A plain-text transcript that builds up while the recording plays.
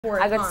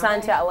I got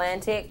signed to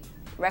Atlantic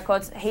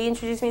Records. He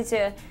introduced me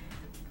to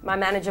my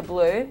manager,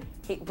 Blue.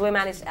 Blue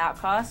managed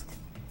Outkast,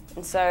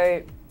 and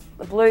so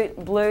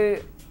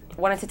Blue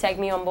wanted to take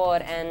me on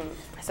board, and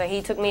so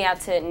he took me out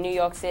to New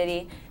York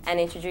City and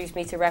introduced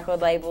me to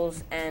record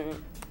labels,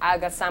 and I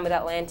got signed with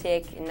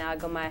Atlantic, and now I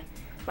got my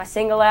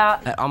single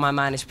out. On My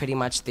Mind is pretty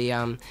much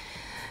the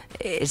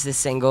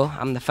single.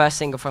 I'm the first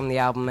single from the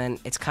album, and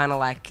it's kind of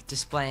like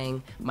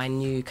displaying my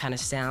new kind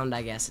of sound,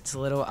 I guess. It's a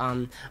little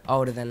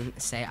older than,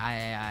 say,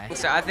 I.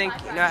 So I think,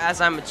 you know,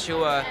 as I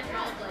mature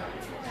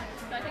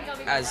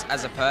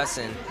as a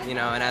person, you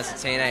know, and as a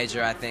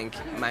teenager, I think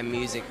my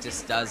music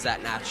just does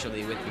that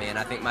naturally with me, and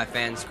I think my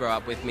fans grow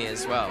up with me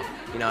as well,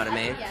 you know what I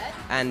mean?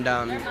 And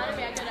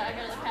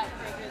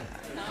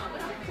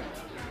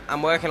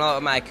I'm working a lot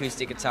with my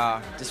acoustic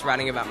guitar, just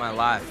writing about my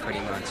life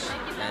pretty much,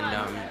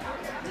 and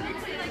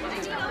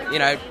you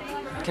know,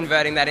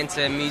 converting that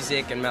into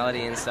music and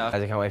melody and stuff.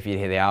 I can't wait for you to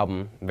hear the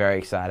album. I'm very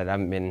excited. I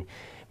haven't been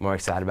more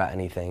excited about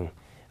anything,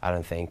 I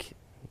don't think,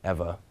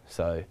 ever.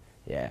 So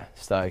yeah,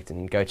 stoked,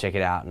 and go check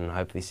it out and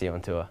hopefully see you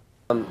on tour.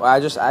 I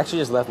actually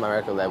just left my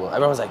record label.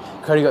 Everyone was like,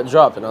 Cody got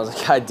dropped, and I was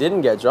like, I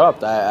didn't get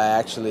dropped.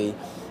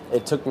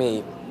 It took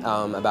me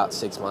about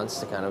 6 months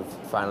to kind of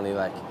finally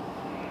like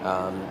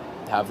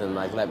have them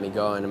like let me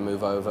go and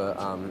move over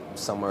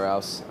somewhere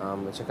else,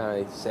 which I can't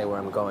really say where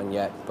I'm going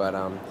yet, but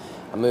I'm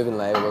moving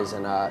labels,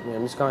 and you know,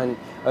 I'm just going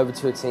over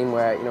to a team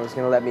where, you know, it's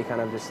going to let me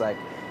kind of just like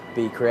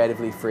be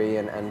creatively free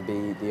and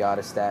be the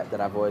artist that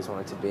I've always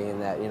wanted to be,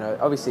 and that, you know,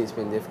 obviously it's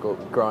been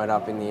difficult growing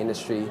up in the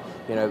industry.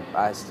 You know,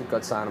 I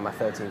got signed on my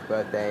 13th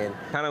birthday, and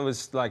kind of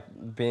was like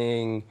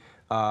being,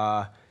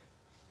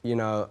 you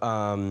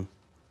know,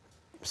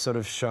 sort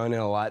of shown in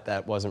a light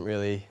that wasn't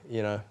really,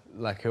 you know,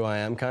 like who I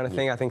am kind of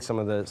thing. I think some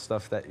of the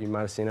stuff that you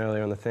might have seen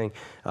earlier on the thing,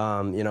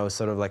 you know,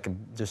 sort of like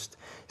just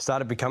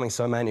started becoming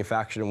so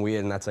manufactured and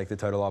weird, and that's like the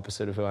total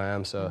opposite of who I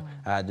am. So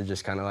I had to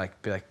just kind of like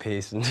be like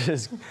peace and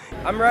just.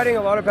 I'm writing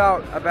a lot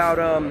about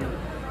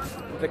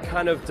the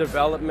kind of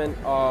development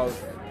of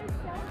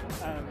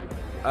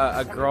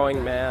a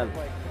growing man,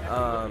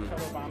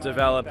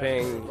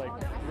 developing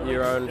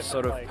your own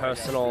sort of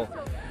personal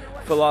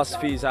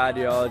philosophies,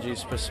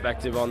 ideologies,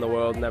 perspective on the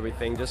world and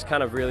everything, just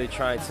kind of really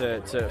trying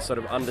to sort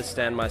of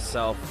understand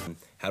myself.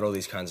 Had all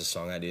these kinds of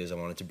song ideas I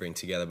wanted to bring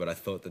together, but I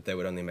thought that they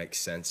would only make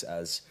sense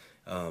as,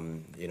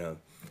 you know,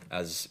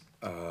 as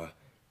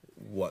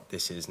what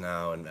this is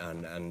now,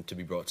 and to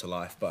be brought to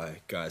life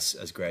by guys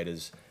as great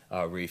as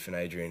Reef and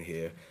Adrian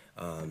here,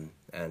 and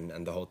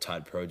the whole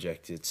Tide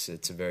project.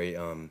 It's a very, you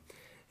know,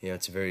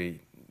 it's a very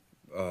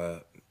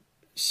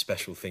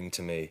special thing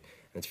to me.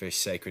 It's very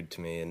sacred to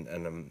me, and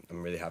I'm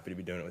really happy to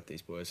be doing it with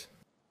these boys.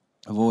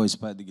 I've always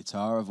played the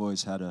guitar. I've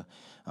always had a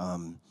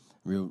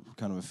real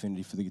kind of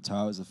affinity for the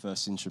guitar. It was the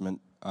first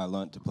instrument I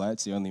learnt to play.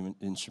 It's the only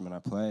instrument I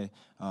play,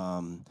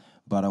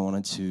 but I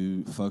wanted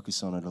to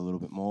focus on it a little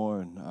bit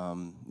more. And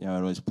you know,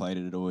 I'd always played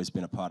it. It'd always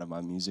been a part of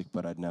my music,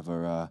 but I'd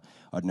never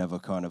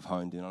kind of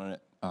honed in on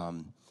it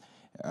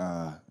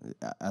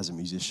as a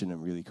musician,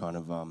 and really kind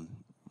of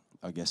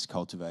I guess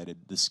cultivated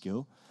the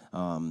skill.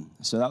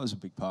 So that was a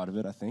big part of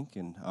it, I think,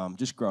 and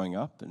just growing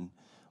up and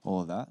all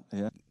of that.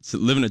 Yeah, it's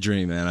living a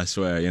dream, man. I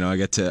swear. You know, I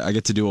get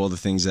to do all the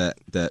things that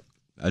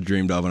I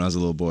dreamed of when I was a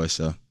little boy.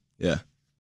 So yeah.